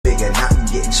bigger, not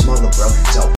getting smaller, bro.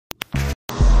 So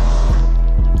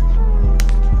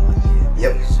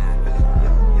yep,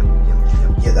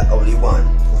 you're the only one.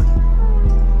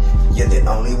 You're the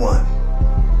only one.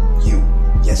 You,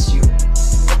 yes you.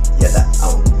 You're the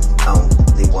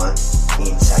only one.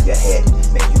 Inside your head,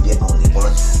 man, you the only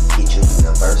one. Get your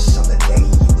universe on the day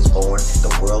you was born.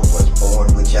 The world was born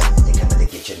with ya. They coming to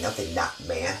get you, nothing not,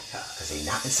 man. Cause they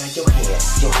not inside your head.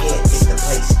 Your head is the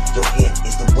place, your head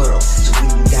is the world. So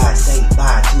when you die, say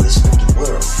bye to this freaking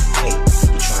world. Hey,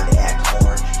 you trying to act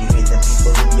hard. You hear the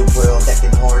people in your world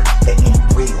acting hard. They ain't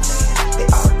real, man. They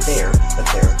are there, but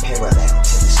they're parallel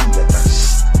to this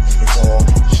universe. It's all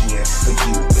here for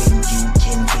you, and you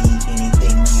can be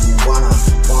anything you wanna.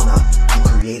 You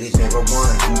created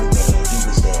marijuana, you the man, you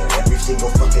was there. Every single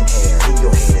fucking hair in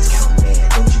your head is counting, man.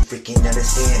 Don't you freaking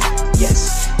understand?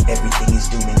 Yes, everything is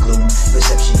doom and gloom.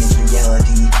 Perception is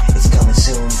reality, it's coming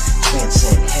soon.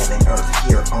 Transcend heaven, earth,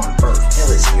 here on earth.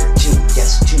 Hell is here too,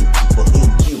 yes, two people in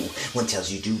you. One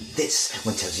tells you do this,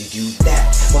 one tells you do that.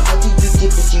 Well, how do you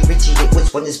differentiate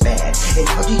which one is bad? And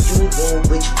how do you know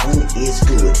which one is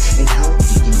good? And how do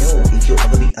you know if you'll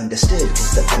ever be understood?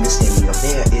 Cause the understanding of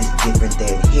there is different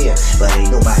than here. But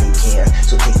ain't nobody care,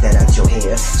 so take that out your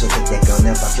hair. So take that gun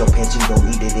up off your pants, you don't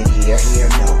need it in here.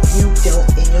 Here, no, you don't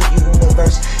in your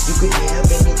universe. You can have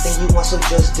anything you want, so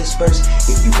just disperse.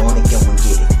 If you want it, go and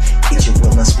get it. It's your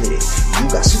will, not split it. You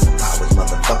got superpowers,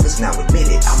 motherfuckers, now admit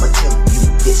it. I'ma tell you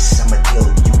this, I'ma tell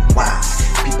you why.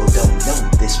 People don't know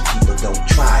this, people don't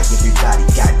try. Everybody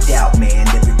got doubt, man,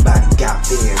 everybody got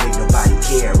fear. Ain't nobody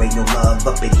care, ain't no love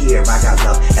up in here. I got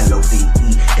love,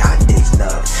 L-O-V-E, God is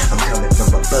love. I'm coming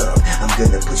from above, I'm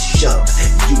gonna push shove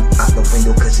you out the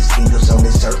window, cause there's angels on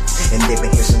this earth, and they've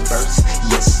been here since birth.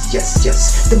 Yes, yes,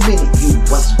 yes, the minute you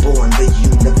was born, the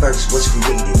universe was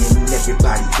created, and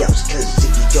everybody else. Cause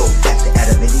if you go back to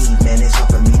Adam and Eve, man, it's hard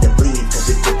for me to believe.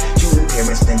 Cause it took two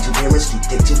parents, then two parents, to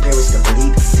take two parents to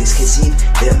believe this, conceive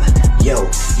them. Yo,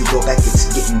 you go back, it's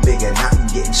getting bigger, not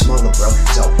getting smaller, bro.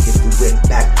 So if we went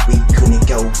back, we couldn't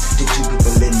go to two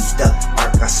people in the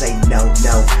ark. I say no,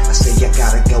 I say I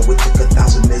gotta go. It took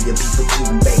 1,000 million people to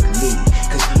make me.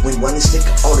 Cause when one is sick,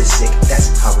 all is sick.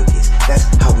 That's how it is, that's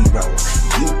how we roll.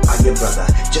 You are your brother,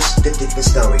 just the different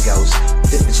story goes.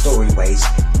 Different story ways,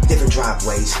 different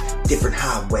driveways, different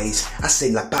highways. I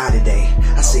say like bye today,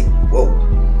 I say whoa,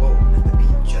 let the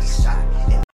beat just shine.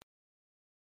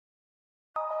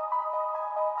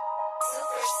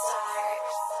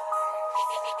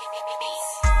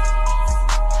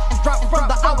 Drop from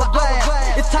the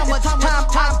hourglass. It's how much time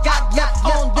I've got left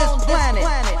on this planet.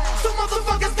 Some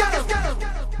motherfuckers gotta die.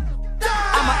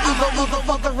 I'm an evil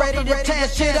motherfucker ready to tear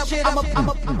shit up. I'm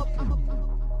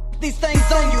these things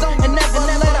on you and never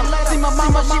let them. See my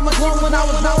mama, she was born when I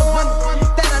was born.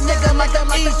 That a nigga like a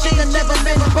E, she done never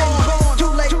been born.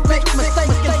 Too late, big mistake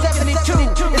in 72.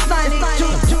 It's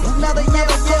 92. Another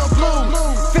yellow bloom.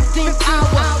 15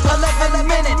 hours, 11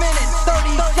 minutes,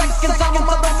 30 seconds. I'm a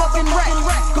motherfucking wreck.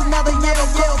 Another yellow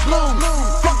bloom.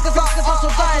 Fuckers also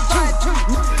died too.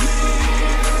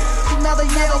 Another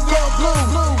yellow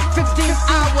bloom. 15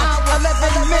 hours,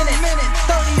 11 minutes,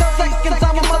 30 seconds.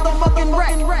 I'm a motherfucking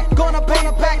wreck. Gonna pay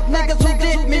back niggas who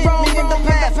did me wrong in the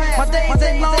past. My days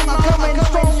ain't long, I'm coming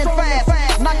strong and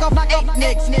fast. Knock off 8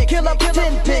 nicks, kill up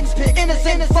 10 pigs.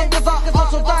 Innocent fuckers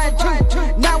also died too.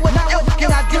 Now what else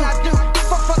can I do?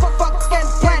 Fuck and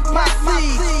plant my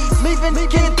seeds. Leaving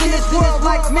kids in this world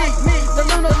like me. The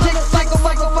lunatic psycho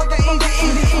motherfucker easy.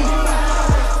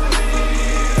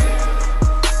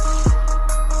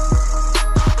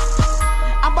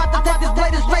 I'm about to take this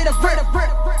blade straight up.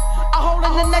 A hole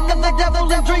in the neck of the devil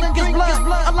and drink his blood.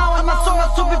 Allowing my soul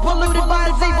to be polluted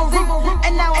by his evil root.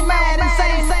 And now I'm mad and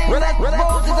insane. Well, that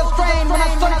rose is a strain when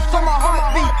I search for my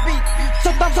heartbeat.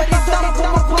 So don't put my stomach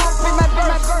on my pump in that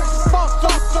verse.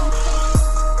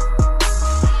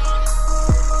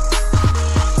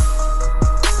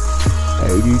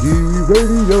 ADD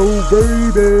Radio,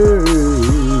 baby.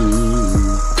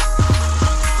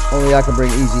 Only I can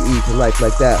bring Easy E to life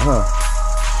like that, huh?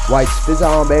 White spizz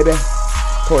on, baby.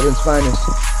 Portland's finest.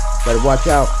 Better watch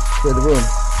out. Clear the room.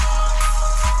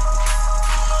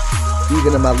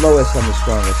 Even at my lowest, I'm the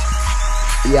strongest.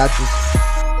 Biatches.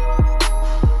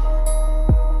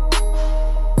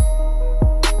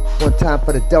 One time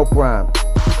for the dope rhyme.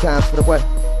 2 times for the what?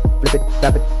 Flip it,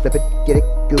 flip it, get it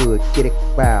good, get it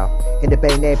wow. In the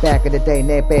bay, nay, back in the day,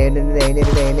 nay, bang, in the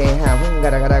day, how?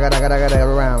 Gotta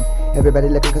around. Everybody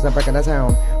looking cause I'm breaking the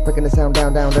sound. Breaking the sound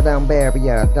down the down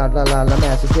barrier. La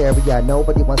mass hysteria.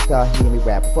 Nobody wants to hear me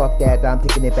rap. Fuck that, I'm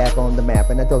taking it back on the map.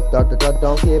 And I don't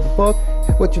give a fuck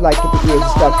what you like if the ears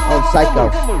stuck on psycho.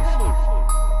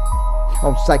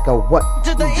 On psycho what?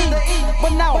 To the E,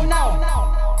 but now,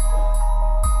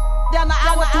 down to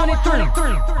hour 23.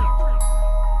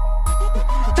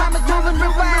 Time is moving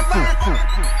real fast.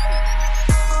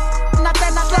 Not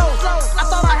that slow. I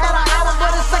thought I had an hour,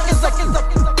 but it's seconds to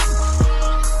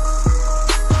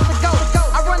go.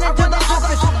 I run into the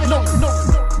office. No.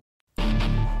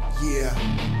 Yeah,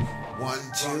 1,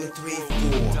 2, 3,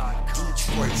 4.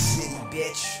 Detroit City,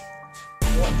 bitch.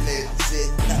 Portland's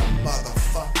in the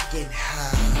motherfucking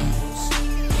house.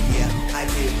 Yeah, I've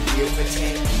been here for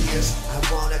 10 years. I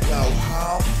wanna go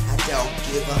home. I don't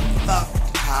give a fuck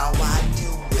how I do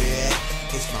it.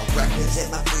 It's my records and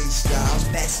my freestyles,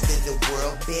 best in the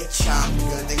world, bitch. I'm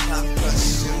gonna come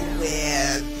pursue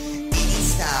it. Any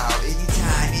style,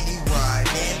 anytime, any rhyme,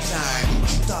 anytime.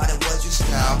 You thought it was your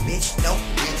style, bitch? Nope,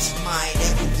 it's mine.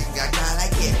 Everything I got,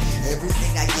 I get.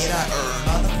 Everything I get, I earn.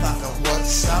 Motherfucker,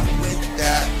 what's up with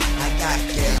that? I got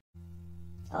it.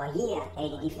 Oh yeah,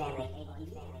 ADD family.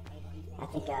 I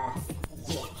think, yeah,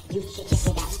 you should check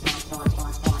it out,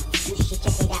 spawn. You should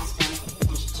check it out, spawn.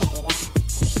 You should check it out.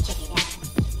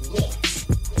 Yeah.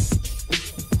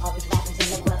 All these rappers in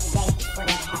the world today,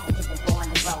 whatever happened to the boy on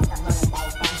the road, I'm rolling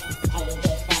those things. ADD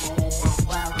family, like,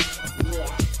 whoa, yeah.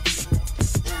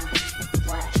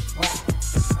 What?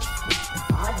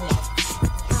 Oh yeah.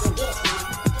 Come and get it, spawn.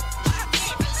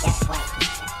 That's right.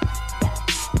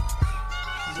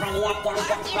 Maniac down the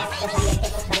west, cause I'm your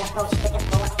different color post with the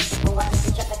force. Who wants to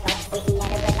trip it up? Waiting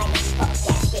at a red light. Fuck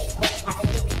that shit. What have to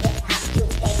do? Hip hop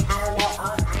Tuesday. I don't know.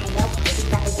 All I know is you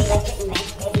got to be like written, man.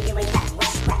 Baby, you ain't rap.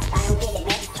 I don't get it,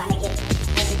 man. Trying to get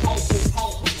educated. You say,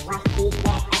 why he's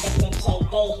mad? I just been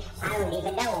shady. I don't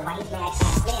even know why he's mad.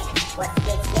 Ask him. What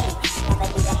gets him? Never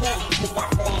do to him. He's got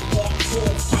bland hair. He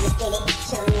is kind of skinny.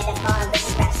 Chilling at a bar with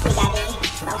the raps we got in.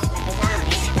 Most rappers on,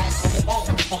 man. First of the day.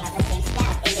 They have the same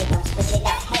style and they don't switch it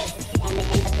up. Hey, and the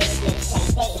business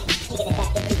shady. Kicking it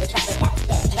back to people try to stop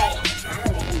this way. I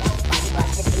don't even know why you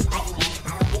watch this be fighting, man.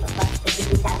 I don't give a fuck if you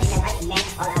do something and writing, man.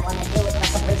 All I wanna do is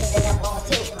fuck the bridges in the wall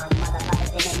too.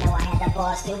 Motherfuckers didn't know I had the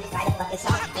balls to write a fucking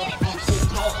song for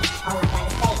M.T.F. All I gotta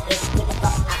say is get the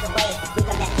fuck out the way. We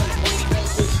come back to the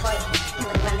 1-3 Detroit. You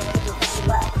would run this to fuck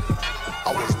you up. I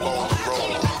was born on the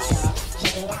road.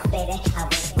 Check it out, baby. I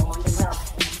was born on the road.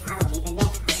 I don't even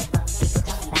know what the fuck people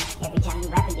talking about. Every time you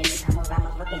rapping, you come around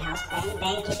my fucking house.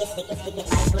 Bang, kick it, stick it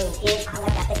like glue. Yeah, all I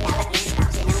got the dollar and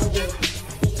bouncing on you.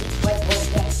 These Detroit boys,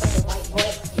 yeah, fucking white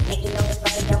boys. Making all this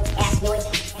fucking dope ass noise.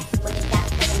 What you got?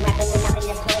 Cause I'm rapping and I'm in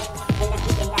the hood. And I'm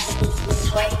kicking out the East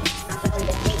Detroit. I'm from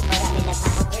the street, but I'm in the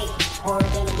 503.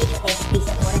 Oregon and Detroit, be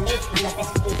supporting me. I'm the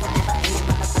best producer ever in the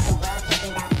motherfucking world. Check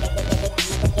it out, baby,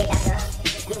 I'm the kid out there.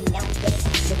 You know this,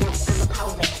 you know I'm a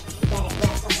poet. Gotta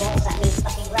grab some balls, I mean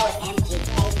fucking roll it.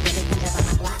 M.T.F, baby, comes up on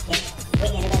my block, yeah.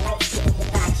 Winging it like chicken to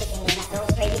fried chicken. And I throw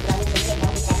crazy blows and you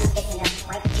know that I'm fixing them.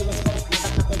 Right to his face,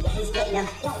 motherfucker, yeah, he's getting them.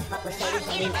 Don't fuck with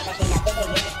shady, like I said, I figure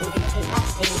you. Even if he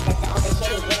likes cities, that's all the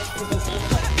shit he gets. He's been saying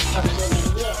shit for many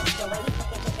years. So why you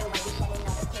fucking chicken, why you shedding all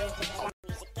the tears to the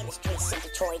music industry?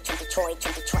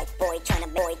 Detroit, boy,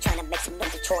 tryna make some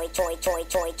noise. Detroit,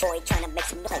 tryna make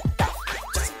some noise.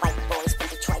 Just white boys from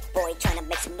Detroit, boy, tryna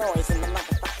make some noise in the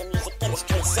motherfucking music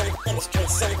industry. City.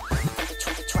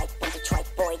 From Detroit,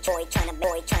 boy,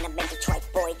 tryna make Detroit,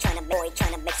 boy,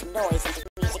 tryna make some noise in the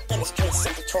music industry.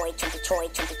 From Detroit,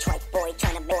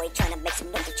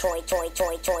 boy,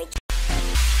 tryna make some noise. Detroit.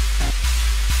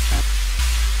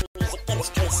 Music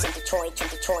industry, from Detroit,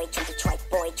 boy,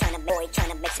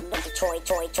 tryna make some noise. Detroit,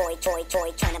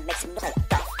 tryna make some noise.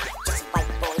 Just white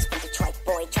boys from Detroit,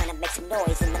 boy, tryna make some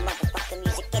noise in the motherfucking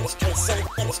music industry. City.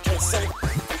 From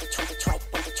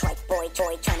Detroit, boy,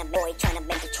 tryna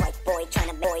make Detroit, boy,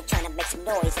 tryna make some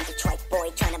noise in Detroit, boy,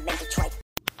 tryna make Detroit.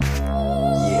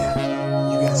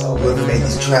 Yeah, you guys all really made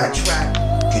this track.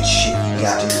 Good shit, you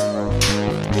got it.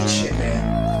 Good shit,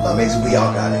 man. Or maybe we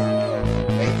all got it.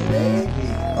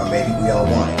 Or maybe we all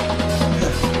want it.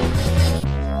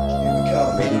 Here we go.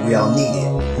 Maybe we all need it.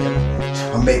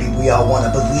 Or maybe we all want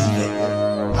to believe it.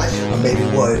 Or maybe we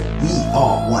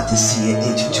all want to see it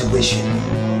into tuition.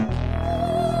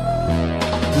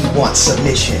 We want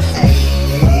submission.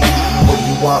 What do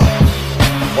you want?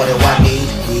 What do I need?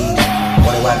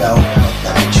 Where do I go?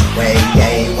 Now which way?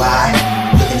 Why?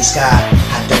 Look in the sky.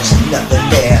 I don't see nothing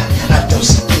there. I don't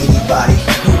see anybody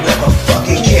who ever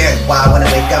fucking cared. Why when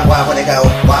I wake up? Why when I go?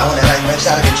 Why when I like lives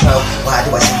out of control? Why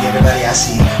do I see everybody I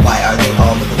see? Why are they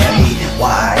all looking at me?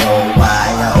 Why? Oh why?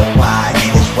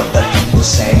 It's what the people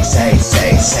say.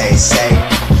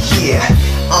 Yeah,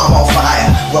 I'm on fire,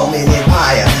 Roman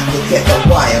Empire. Look at the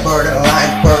wire, bird on the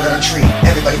line, bird on a tree.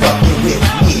 Everybody fucking with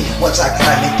me. Once I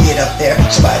climb and get up there,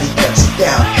 somebody cuts it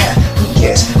down. Who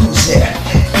cares? Who's there?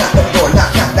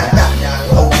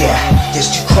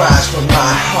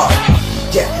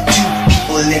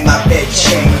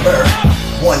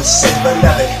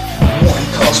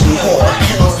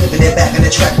 in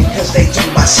the track because they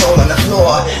threw my soul on the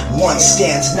floor. One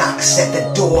stands, knocks at the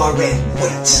door and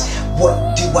waits.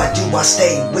 What do? I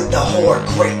stay with the whore,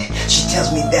 great. She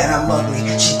tells me that I'm ugly,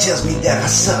 she tells me that I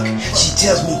suck. She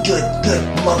tells me good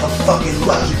motherfucking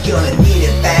luck. You're gonna need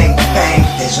it, bang, bang.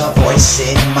 There's a voice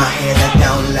in my head that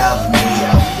don't love me.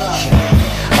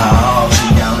 Oh,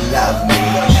 she don't love me.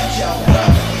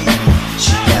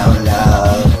 She don't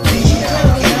love me.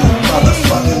 Any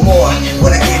motherfucking more.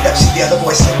 When I get up, see the other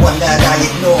voice, the one that I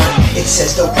ignored. It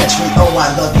says don't touch me, oh I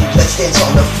love you, let's dance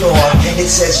on the floor. It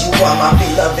says you are my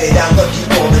beloved, I love you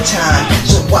all the time.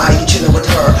 So why you chilling with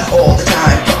her all the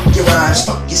time? Fuck your rhymes,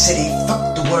 fuck your city,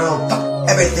 fuck the world, fuck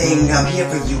everything. I'm here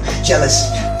for you, jealous,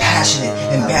 passionate,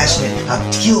 and passionate. I'll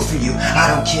kill for you,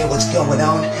 I don't care what's going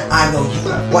on. I know you,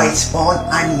 white spawn,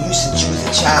 I knew you since you was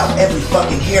a child. Every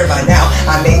fucking hair by now,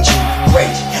 I made you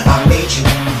great, I made you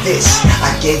this.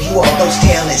 I gave you all those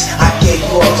talents, I gave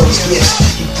you all those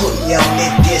gifts. You put me on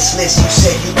this list, you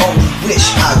said you only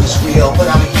wish I was real. But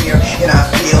I'm here, and I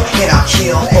feel, and I'll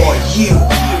kill for you.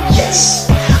 Yes,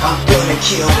 I'm gonna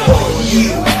kill for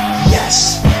you.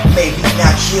 Yes, maybe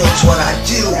not kill's what I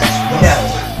do, no,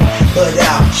 but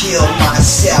I'll kill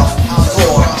myself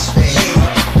for you.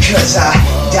 Cause I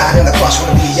died in the cross,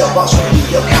 wanna be your boss, wanna be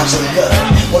your counselor.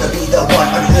 Wanna be the one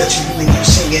under you when you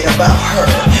singing about her.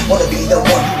 Wanna be the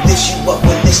one who lifts you up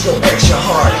when this still breaks your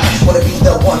heart. Wanna be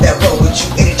the one that roll with you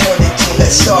in eternity,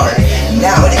 let's start.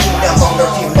 Now in the kingdom on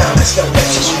earth, here now, let's go,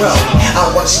 let's just roll. I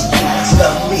wanna see you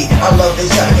love me, our love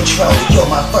is out of control.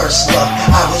 You're my first love,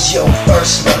 I was your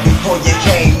first love. Before you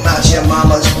came out your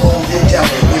mama's womb, you don't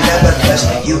remember, cause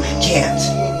you can't,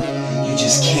 you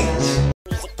just can't.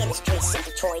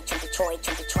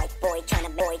 Detroit boy, tryna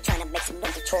make some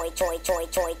noise. Detroit,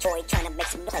 tryna make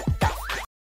some noise.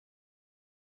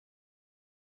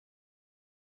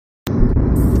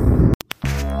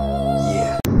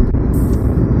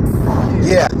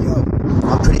 Yeah,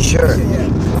 I'm pretty sure.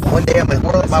 One day I'm gonna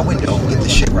whirl up my window and get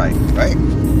this shit right?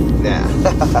 Nah.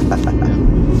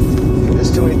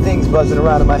 There's too many things buzzing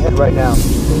around in my head right now.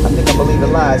 I think I believe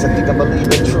in lies, I think I believe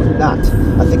in truth not.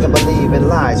 I think I believe in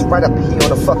lies, right up here on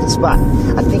the fucking spot.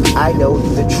 I think I know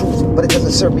the truth, but it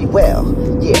doesn't serve me well.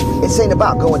 Yeah, it ain't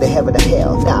about going to heaven or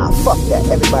hell. Nah, fuck that,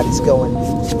 everybody's going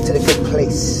to the good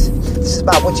place. This is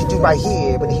about what you do right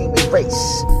here with the human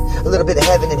race. A little bit of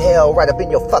heaven and hell right up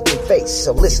in your fucking face.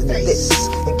 So listen to this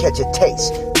and catch a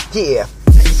taste. Yeah,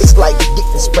 it's like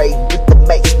getting sprayed with the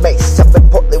mace. Up in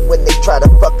Portland when they try to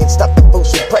fucking stop the fools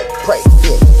from pray.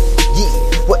 Yeah,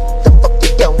 what the fuck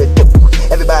you gonna do?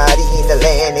 Everybody in the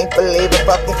land ain't believing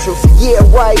fucking truth. Yeah,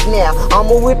 right now,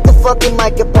 I'ma rip the fucking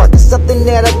mic apart. There's something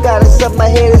that I've got inside my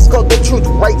head, it's called the truth.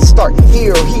 Right start,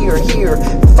 here.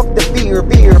 Fuck the beer.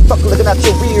 Fuck looking out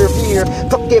your rear.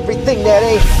 Fuck everything that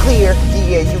ain't clear.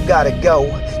 Yeah, you gotta go,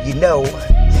 you know.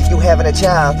 You having a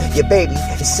child, your baby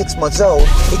is 6 months old,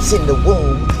 it's in the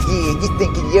womb. Yeah, you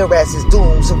thinking your ass is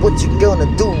doomed, so what you gonna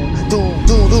do?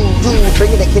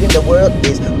 Bringing a kid in the world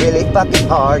is really fucking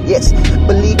hard, yes.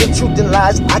 Believing truth and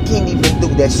lies, I can't even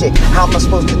do that shit. How am I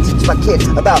supposed to teach my kid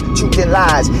about truth and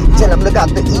lies? Tell them look out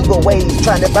the evil ways,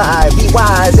 trying to buy. Be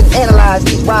wise and analyze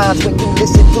these rhymes when you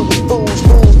listen to these fools.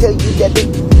 Tell you that they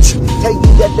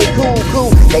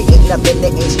cool. They ain't nothing, they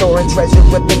ain't storing treasure,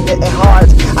 ripping their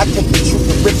hearts. I take the truth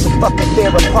and rip some fucking fear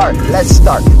apart. Let's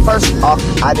start. First off,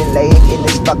 I've been laying in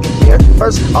this fucking fear.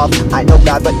 First off, I know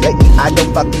God, but lately I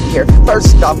don't fucking care.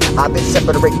 First off, I've been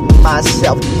separating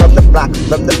myself from the block.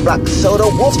 So the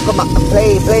wolves come out and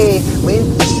play. When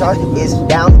a shark is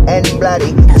down and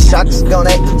bloody, the shark's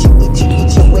gonna eat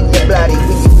you when you're bloody.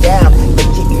 When you're down, they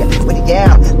kick you. When you're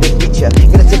down, they get you.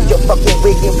 Gonna take your fucking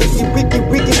wig and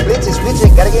wiki, split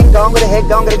it. Gotta get gone, gotta head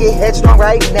gone, gotta get headstrong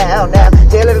right now.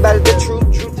 Tell everybody the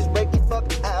truth. Truth is breaking fuck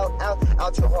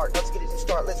out your heart. Let's get it to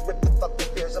start. Let's rip the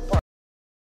fucking fears apart.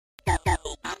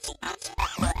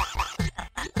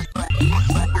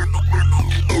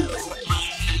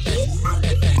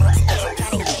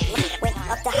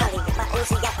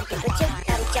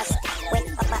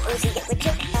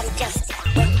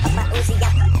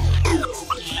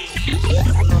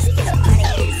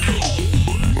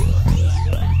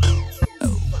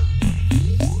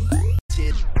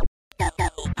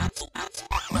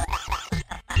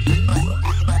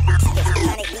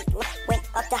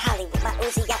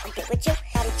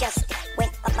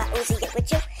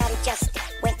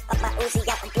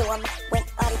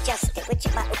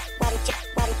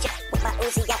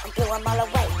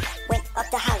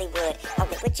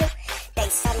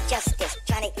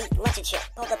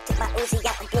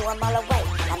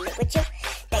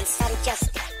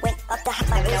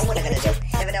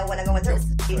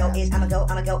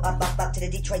 I'ma go up to the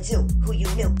Detroit Zoo. Who you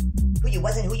knew? you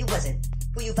wasn't, who you wasn't.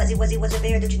 Who you fuzzy, was he, was a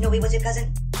bear, don't you know he was your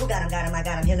cousin? Who got him, I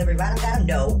got him, Hillary, right, got him,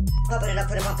 no. Pump it up,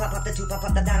 put him on, pump up the two, pump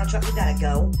up the Donald Trump, you gotta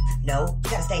go. No,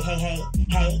 you gotta stay, hey,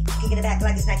 kicking it back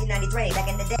like it's 1993, back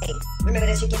in the day. Remember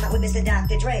that shit came out with Mr.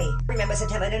 Dr. Dre. Remember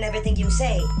September and everything you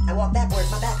say. I walk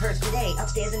backwards, my back hurts today.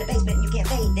 Upstairs in the basement, you can't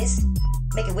fade this.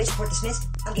 Make a wish, court dismissed.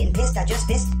 I'm getting pissed, I just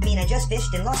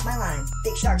fished and lost my line.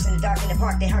 Thick sharks in the dark in the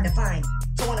park, they hard to find.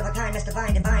 So one of a kind, that's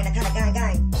divine, a kind of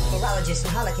guy. Neurologists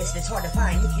and holocaust, it's hard to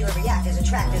find. Nuclear reactors,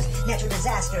 attractors, natural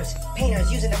disasters. Painters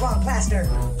using the wrong plaster.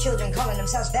 Children calling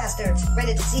themselves bastards.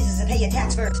 Rented diseases and pay your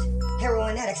tax first.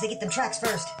 Heroin addicts, they get them tracks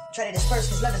first. Try to disperse,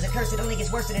 cause love is a curse, it only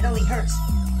gets worse and it only hurts.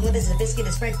 Live as a biscuit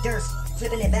and spread dirt.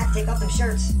 Flipping it back, take off them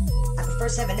shirts. I prefer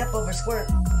 7-Up over Squirt.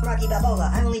 Rocky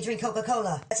Balboa, I only drink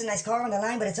Coca-Cola. That's a nice car on the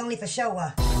line, but it's only for show.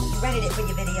 You rented it for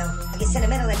your video. I get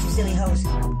sentimental like you silly hoes.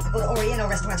 I go to Oriental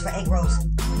restaurants for egg rolls.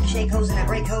 I shake hoes and I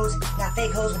break hoes. Got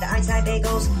fake hoes with the Einstein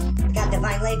bagels. I got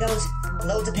divine Legos.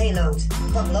 Loads of payloads.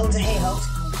 Fuck loads of hay hoes.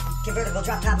 Convertible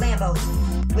drop top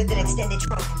Lambos. With an extended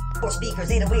trunk. 4 speakers,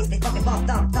 808s, they fucking bump,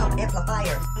 thump,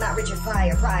 amplifier. I'm not Richard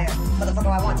Pryor. Motherfucker,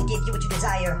 I want to give you what you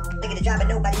desire. They get a job and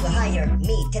nobody will hire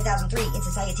me. 10,003 in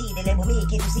society, they label me.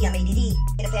 Can't you see I'm ADD?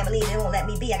 In a family, they won't let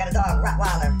me be. I got a dog,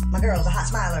 Rottweiler. My girl's a hot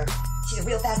smiler. She's a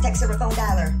real fast texter, her phone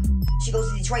dialer. She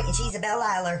goes to Detroit and she's a Belle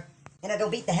Isler. And I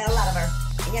don't beat the hell out of her.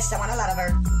 And yes, I want a lot of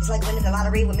her. It's like winning the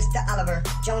lottery with Mr. Oliver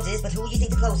Jones is, but who you think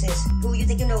the closest? Who you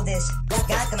think you know this? That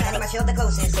guy coming out of my shell the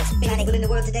closest. Being people in the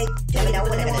world today, never know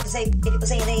what they're gonna say. If people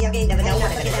saying they are gay, never know what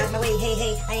they're gonna do. Out of my way,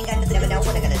 hey, I ain't got nothing. Never know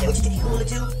what they're gonna do. What you think you cooler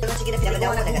too? But don't you get a never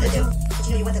know what they're gonna do. But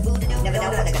you know you want the food to do. Never know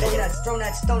what they're gonna do. Throw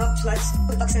nuts, throw up sluts.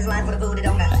 Who the fuck says line for the food to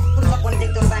donut? Who the fuck wanna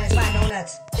dick those fine and fine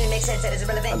donuts? Didn't make sense, that is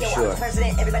irrelevant. Yo, I'm the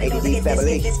president. Everybody knows I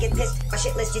get this, get pissed. My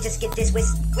shit list, you just get this with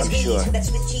cheese. Who got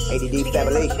Swiss cheese? ADD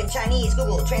family. Speaking Chinese,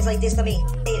 Google, translate this for me.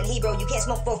 Say it in Hebrew, you can't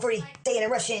smoke for free. Say it in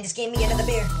Russian, just give me another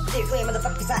beer. Steer clear,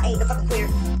 motherfucker, cause I ain't no fucking queer.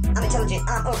 I'm intelligent,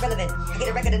 I'm irrelevant. I get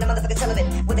a record and the motherfucker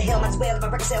relevant. What the hell might as well if my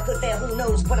record sale could fail? Who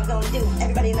knows what I'm gonna do?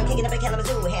 Everybody know I'm kicking up in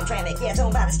Kalamazoo. Hamtramck, yeah, it's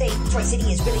owned by the state. Detroit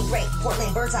City is really great.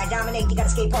 Portland, Burnside dominate. You got a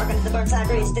skate park under the Burnside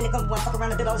Bridge. Then they come and fuck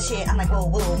around and build all the shit. I'm like, whoa,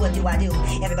 what do I do?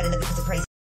 Everybody looking for some crazy.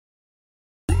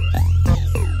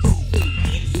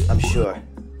 I'm sure.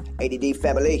 ADD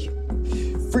family.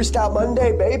 Freestyle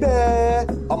Monday, baby.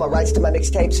 All my rights to my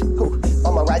mixtapes.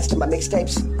 All my rights to my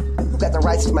mixtapes. Who got the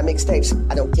rights to my mixtapes?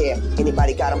 I don't care.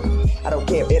 Anybody got them? I don't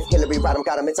care if Hillary Rodham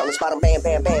got them. It's on the spot. Bam,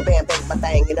 bam, bam, bam, bam, my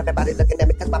thing. And everybody looking at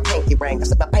me cause my pinky ring. I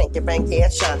said my pinky ring, yeah,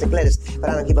 it shines and glitters. But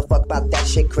I don't give a fuck about that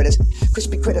shit, critters.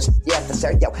 Crispy critters, yeah, for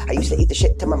sure, yo. I used to eat the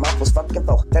shit till my mouth was fucking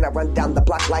full. Then I run down the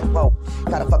block like, whoa.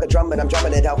 Got a fucking drum and I'm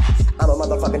drumming it out. I'm a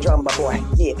motherfucking drummer boy,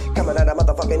 yeah. Coming out of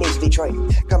motherfucking East Detroit.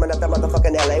 Coming up the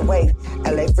motherfucking LA wave.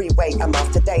 LA freeway, I'm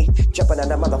off today. Jumping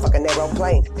on a motherfucking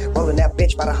aeroplane. Rolling that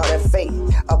bitch by 100 feet.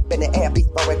 Up in the air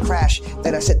before it crash.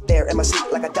 Then I sit there in my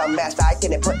seat like a dumbass. I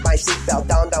didn't put my seatbelt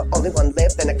down. The only one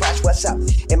lived in a crash. What's up?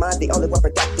 Am I the only one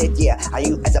protected? Yeah, I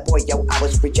knew as a boy, yo, I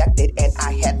was rejected. And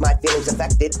I had my feelings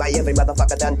affected by every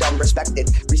motherfucker done dumb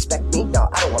respected. Respect me? No,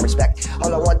 I don't want respect.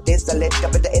 All I want is a lick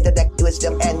up at the internet,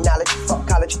 wisdom and knowledge. Fuck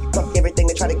college, fuck everything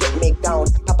they try to get me down.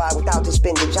 Popeye without his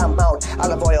spinach, I'm bound.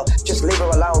 Olive oil, just leave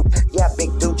her alone. Yeah,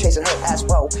 big dude chasing her ass,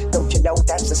 whoa. Don't you know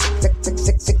that's a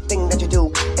sick thing that you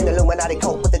do? An Illuminati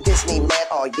cult with the Disney man.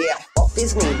 Oh yeah, Walt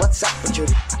Disney, what's up with you?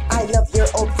 I love your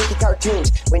old freaky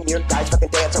cartoons when your guys fucking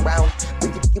dance around.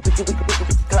 Wiki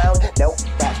clown. No,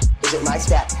 that isn't my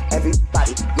stat.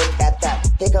 Everybody, look at that.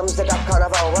 Here comes the dog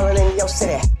carnival rolling in your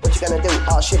city. What you gonna do?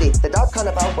 All shitty. The dog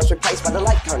carnival was replaced by the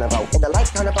light carnival. And the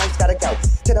light carnival's gotta go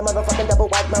to the motherfucking double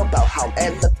white mofo home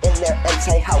and look in there and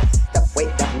say ho. The wait,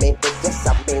 I mean it, yes,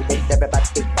 I mean it.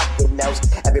 Everybody fucking knows.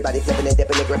 Everybody flipping and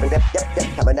dipping and gripping, yep,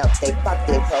 coming out, they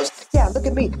fucking close. Yeah, look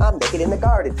at me, I'm naked in the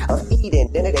garden of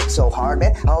Eden, and it ain't so hard,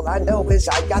 man. All I know is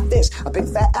I got this, a big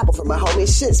fat apple from my homie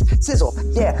Sizzle.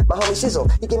 Yeah, my homie Sizzle,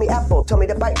 he gave me apple, told me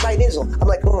to bite right izzle. I'm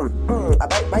like, I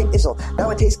bite right izzle. Now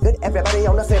it tastes good, everybody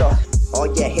on the fiddle. Oh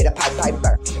yeah, hit a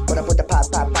piper. What up with the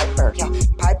piper? Yeah,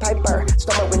 piper.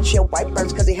 Stole my windshield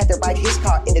wipers cause he had to ride his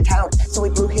car into town. So he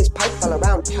blew his pipe all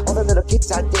around. All the little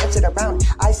kids are dancing around.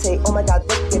 I say, oh my god,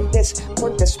 look at this.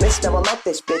 Court dismissed, now I'm out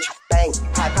this bitch. Bang,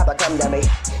 hi papa, come to me.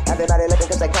 Everybody looking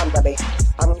cause they come to me.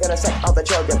 I'm gonna set all the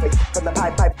children free from the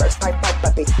pipers, pipe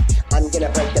puppy. I'm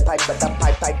gonna break the pipe with the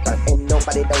piper. And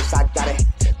nobody knows I got it.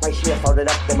 Right here, folded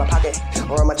up in my pocket.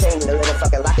 Or on my chain in a little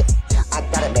fucking locket. I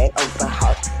got it, man, on my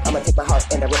heart. I'ma take my heart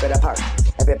and I rip it apart.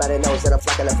 Everybody knows that I'm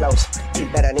flocking the flows. You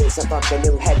better need some fucking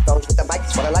new headphones with the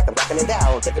mics. What I like, I'm rocking it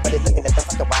down. Everybody looking at the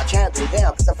fucking wild child me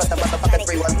down. Cause I'm from the motherfucking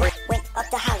 313. Went up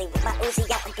to Hollywood, my Uzi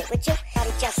out and with you.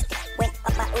 Howdy Justin. Went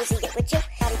up my Uzi out with you.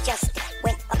 Howdy Justin.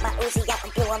 Went up my Uzi out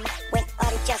and blew him. Went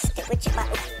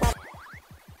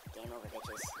game over,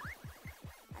 bitches.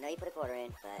 I know you put a quarter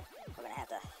in, but we're gonna have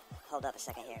to hold up a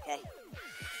second here, okay?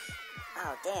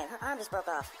 Oh, damn, her arm just broke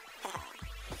off.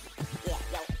 Yeah,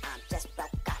 yo, I'm just broke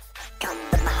off. Come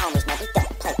with my homies, man, we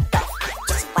don't play golf.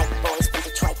 Just white boys from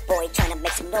Detroit, boy, trying to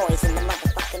make some noise in the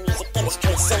motherfucking music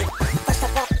industry. See, first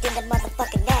I walked into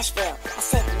motherfucking Nashville. I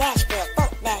said Nashville,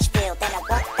 fuck Nashville. Then I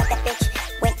walked up that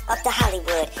bitch, went up to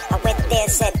Hollywood. I went there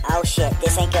and said, oh shit,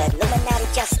 this ain't good. Illuminati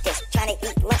justice, trying to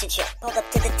eat lunch and shit. Pulled up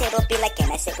to the table, be like,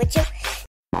 can I sit with you?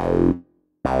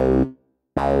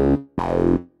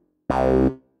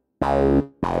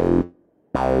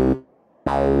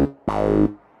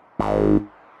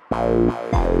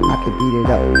 I can beat it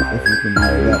up if you can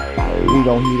beat it up. We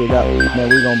gon' heat it up, man,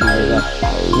 we gon' beat it up.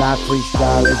 Live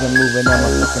freestyle isn't moving at my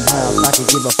fucking house. I can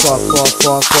give a fuck, less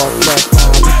time.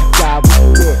 We can die, we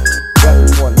can get.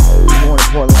 West Portland, morning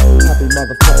Portland, happy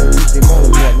motherfucking Tuesday morning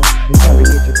Portland. It's time to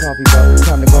get your coffee, bro. It's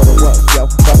time to go to work, yo.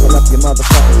 Buckle up your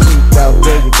motherfucking seatbelt.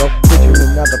 There you go. Picture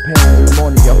another pain in the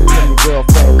morning, yo. Tell your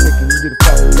girlfriend, picking you the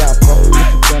fucking job, bro. What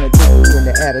you gonna do? In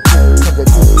the attitude, come to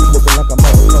do, looking like a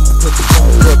motherfucking picture from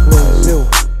the Brooklyn Zoo.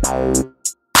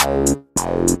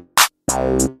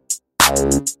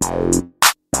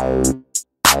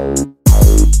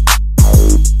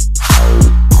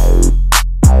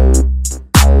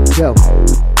 Yo,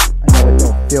 I know it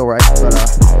don't feel right, but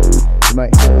you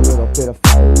might hear a little bit of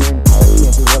fucking wind. I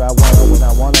can't do what I wanna when I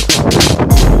wanna.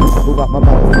 Move out my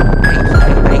mouth.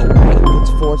 It's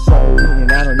 4:17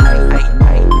 and I don't even fucking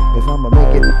know if I'ma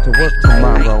make it to work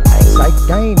tomorrow. Psych,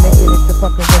 I ain't making it to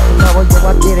fucking work tomorrow. Yo,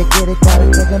 I get it, gotta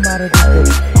take him out of this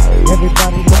bitch.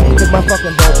 Everybody looking at my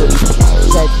fucking budget.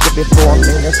 Said it before,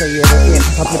 man, I'll say it again.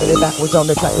 I'm flipping it backwards on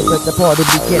the track to let the party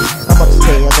begin. I'm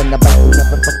upstairs in the back,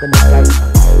 never fucking this guy.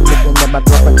 Looking at my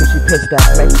girlfriend cause she pissed at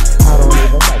me. I don't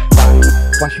even know why.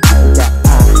 Why she give me that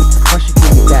why she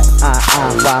give me that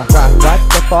why? What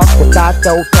the fuck was I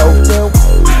so feel?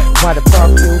 Why the fuck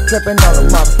you tripping on a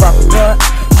motherfucker what?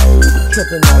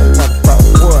 Tripping on a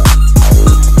motherfucker what?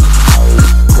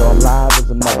 Yo, I'm live as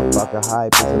a motherfucker,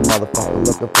 hype as a motherfucker.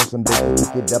 Looking for some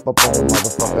bitches to get up on a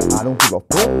motherfucker. I don't give a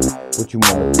fuck what you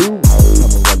wanna do.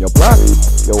 Come and run your block,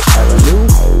 yo avenue.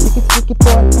 Stick it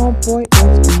for a homeboy,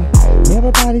 it's me.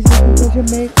 Everybody's looking cause you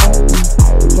made of me.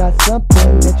 You got something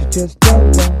that you just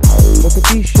don't know. Look at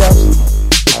these shelves.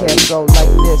 You can't go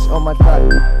like this on my truck.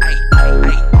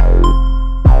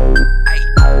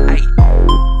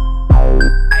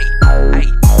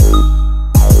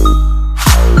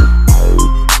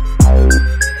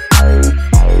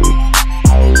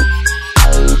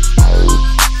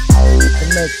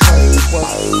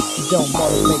 You don't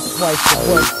wanna make twice the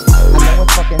work. I know it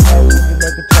fucking hurts when you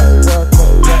make it twice the work.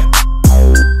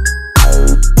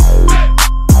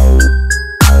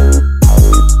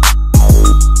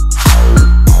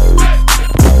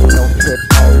 Don't trip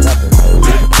on nothing.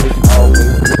 It's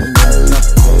always getting into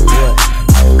something. What?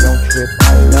 Don't trip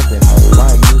on nothing. Why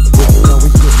you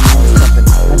always getting into something?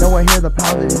 I know I hear the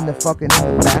pounding in the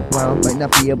background. Might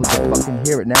not be able to fucking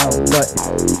hear it now, but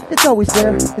it's always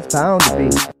there. It's bound to be.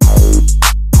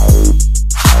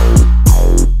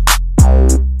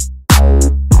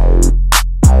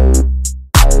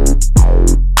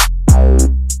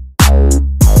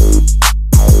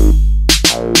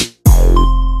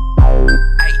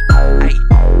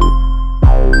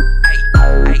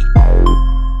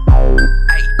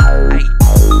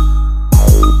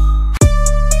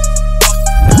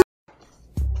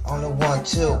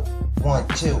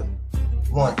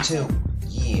 One, two,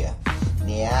 yeah.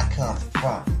 Yeah, I come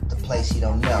from the place you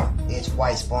don't know. It's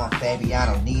White Spawn, baby, I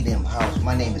don't need them hoes.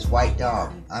 My name is White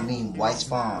Dog, I mean White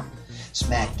Spawn.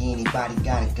 Smack anybody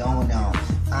got it going on.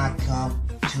 I come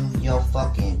to your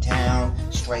fucking town.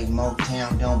 Straight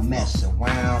Motown, don't mess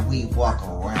around. We walk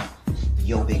around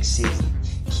your big city.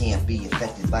 Can't be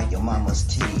affected by your mama's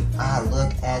titty. I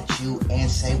look at you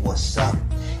and say what's up.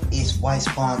 It's White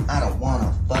Spawn, I don't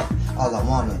wanna fuck. All I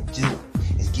wanna do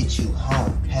is get you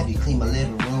home, have you clean my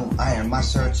living room, iron my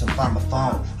shirts and find my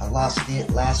phone. I lost it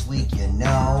last week, you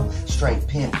know. Straight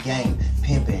pimp game,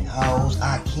 pimping hoes.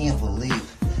 I can't believe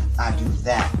I do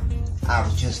that. I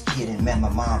was just kidding, man, my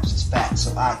mom's is fat.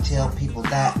 So I tell people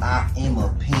that I am a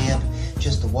pimp,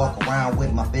 just to walk around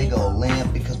with my big old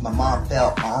limp, because my mom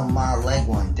fell on my leg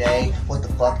one day. What the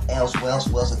fuck else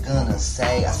was I gonna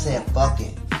say? I said fuck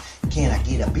it. Can I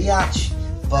get a biatch?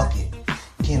 Fuck it.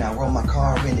 Can I roll my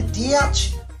car in the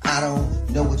ditch? I don't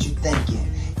know what you thinking.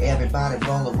 Everybody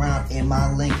roll around in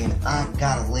my Lincoln. I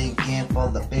got a Lincoln for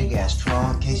the big ass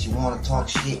trunk. In case you wanna talk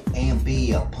shit and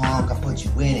be a punk, I put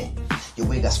you in it. Your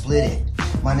wig I split it.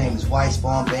 My name is White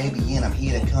Spawn, baby, and I'm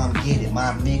here to come get it.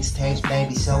 My mixtapes,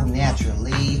 baby, so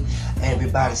naturally.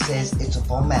 Everybody says it's a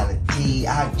formality.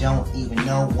 I don't even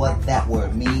know what that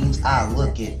word means. I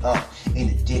look it up in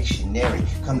the dictionary.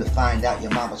 Come to find out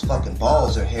your mama's fucking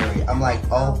balls are hairy. I'm like,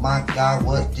 oh my god,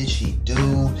 what did she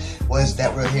do? Was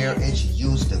that real hair and she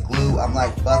used the glue? I'm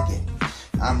like, fuck it,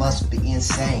 I must be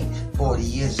insane. 40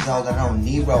 years old, I don't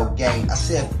need Rogaine. I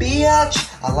said,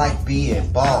 bitch, I like being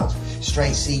bald.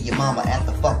 Straight see your mama at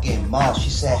the fucking mall. She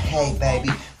said, hey baby,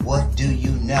 what do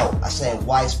you know? I said,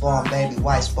 White Spawn, baby,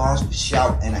 White Spawn's for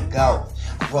show, and I go.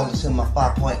 I roll into my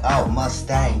 5.0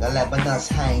 Mustang. I let my nuts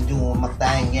hang, doing my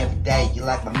thing every day. You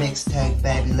like my mixtape,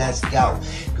 baby? Let's go.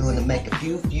 Gonna make a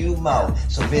few more.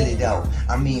 So really though,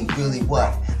 I mean really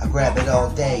what? I grab it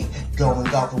all day, going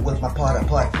golfing with my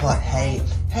putt.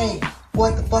 Hey,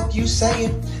 what the fuck you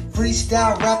saying?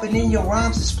 Freestyle rapping in your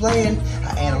rhymes is playing.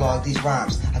 I analog these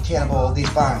rhymes, I cannibal these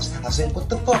rhymes. I said, what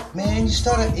the fuck, man? You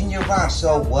started in your rhymes.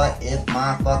 So what if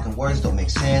my fucking words don't make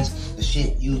sense? The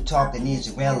shit you talking is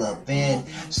irrelevant.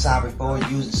 Sorry for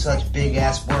using such big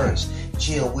ass words.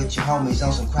 Chill with your homies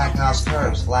on some crack house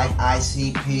curves. Like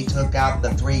ICP took out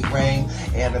the 3 grain.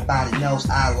 Everybody knows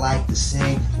I like to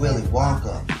sing Willy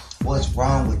Wonka. What's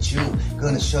wrong with you?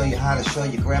 Gonna show you how to show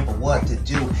your grandpa what to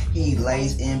do. He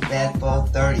lays in bed for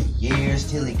 30 years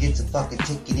till he gets a fucking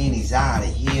ticket and he's out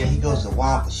of here. He goes to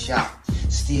Wonka shop,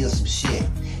 steals some shit.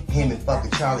 Him and fucking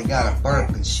Charlie got a burp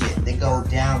and shit. They go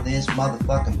down this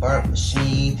motherfucking burp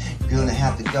machine. Gonna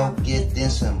have to go get them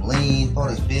some lean for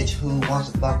this bitch who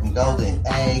wants a fucking golden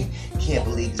egg. Can't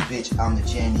believe this bitch, I'm the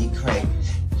Jenny Craig.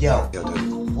 Yo,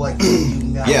 dude. What do you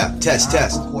know? Yeah,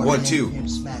 test. 1, 2.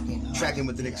 Tracking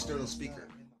with an external speaker.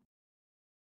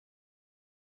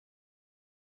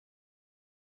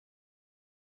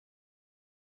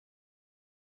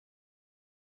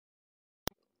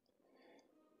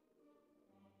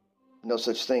 No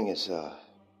such thing as a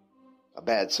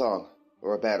bad song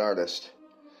or a bad artist.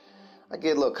 I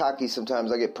get a little cocky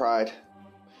sometimes. I get pride.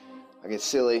 I get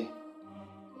silly.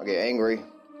 I get angry.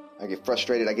 I get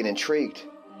frustrated. I get intrigued.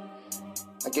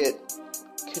 I get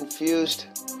confused.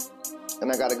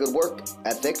 And I got a good work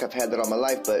ethic. I've had that all my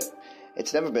life, but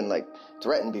it's never been like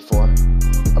threatened before.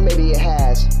 Or maybe it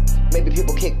has. Maybe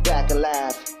people kick back and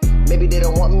laugh. Maybe they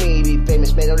don't want me to be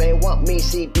famous. Maybe they want me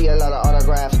to be a lot of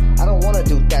autographs. I don't want to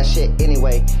do that shit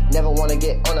anyway. Never want to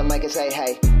get on a mic and say,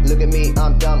 hey, look at me,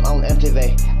 I'm dumb on M.T.F.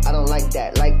 I don't like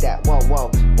that. Whoa.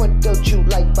 What don't you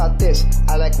like about this?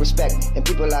 I like respect and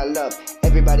people I love.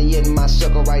 Everybody in my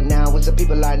circle right now is the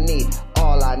people I need.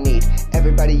 All I need.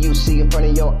 Everybody you see in front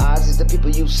of your eyes is the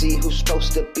people you see who's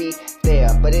supposed to be there.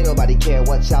 But ain't nobody care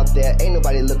what's out there. Ain't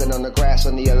nobody looking on the grass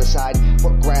on the other side.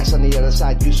 What grass on the other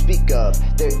side you speak of?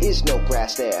 There is no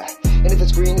grass there. And if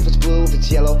it's green, if it's blue, if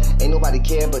it's yellow, ain't nobody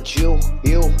care but you.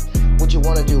 What you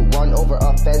wanna do? Run over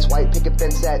a fence, white picket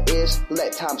fence that is?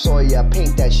 Let Tom Sawyer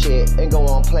paint that shit and go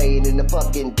on playing in the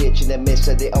fucking ditch in the midst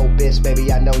of the abyss.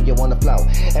 Baby, I know you wanna flow.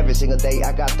 Every single day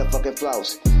I got the fucking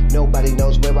flows. Nobody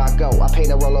knows where I go. I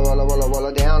paint a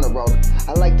roller down the road.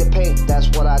 I like to paint, that's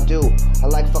what I do. I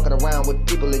like fucking around with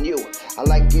people and you. I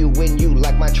like you when you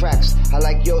like my tracks. I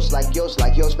like yours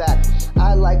back.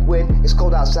 I like when it's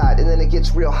cold outside and then it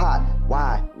gets real hot.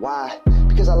 Why?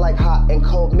 Because I like hot and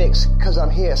cold mix. Cause I'm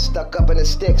here stuck up in the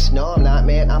sticks. No, I'm not,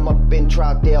 man. I'm up in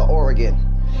Troutdale, Oregon.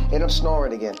 And I'm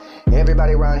snoring again.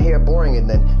 Everybody around here boring, and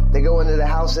then they go into the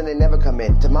house and they never come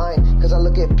into mine. Cause I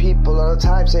look at people all the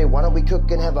time say, why don't we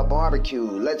cook and have a barbecue?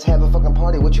 Let's have a fucking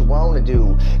party, what you wanna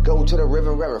do? Go to the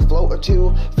river, float or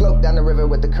two. Float down the river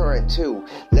with the current too.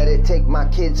 Let it take my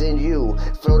kids and you.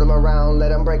 Float them around, let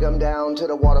them break them down to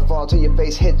the waterfall till your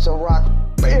face hits a rock.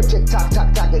 Bam, tick, tock,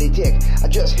 tockity tick. I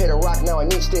just hit a rock, now I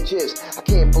need stitches. I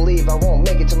can't believe I won't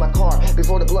make it to my car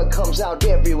before the blood comes out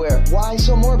everywhere. Why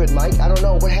so morbid, Mike? I don't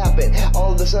know what happened.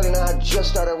 All of a sudden I just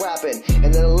started rapping,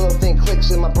 and then a little thing clicks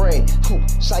in my brain.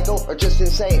 Psycho or just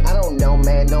insane? I don't know,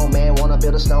 man. No man wanna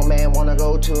build a snowman. Wanna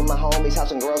go to my homie's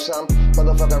house and grow some.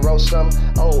 Motherfucking roast some.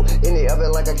 Oh, in the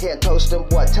oven like I can't toast them.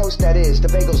 What toast that is? The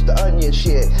bagels, the onion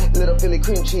shit. Little Philly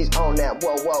cream cheese on that.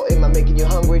 Whoa. Am I making you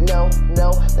hungry? No.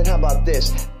 Then how about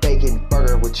this? Bacon,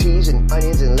 burger with cheese and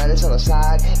onions and lettuce on the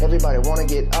side. Everybody wanna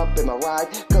get up in my ride,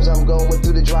 cause I'm going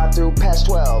through the drive-thru past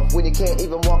 12 when you can't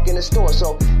even walk in the store.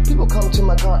 So people come to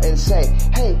my car and say,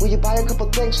 hey, will you buy a couple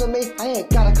things for me? I ain't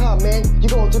got a car, man. You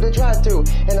going through the drive-thru.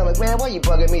 And I'm like, man, why you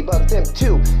bugging me? Bug them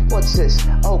too. What's this?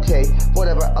 Okay,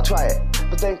 whatever, I'll try it.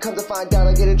 But then come to find out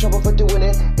I get in trouble for doing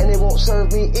it, and they won't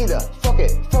serve me either. Fuck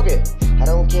it. I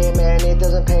don't care, man, it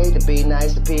doesn't pay to be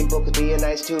nice to people, cause being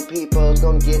nice to people is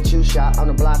gonna get you shot on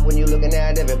the block when you looking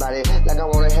at everybody like I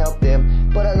wanna help them.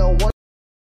 But I know one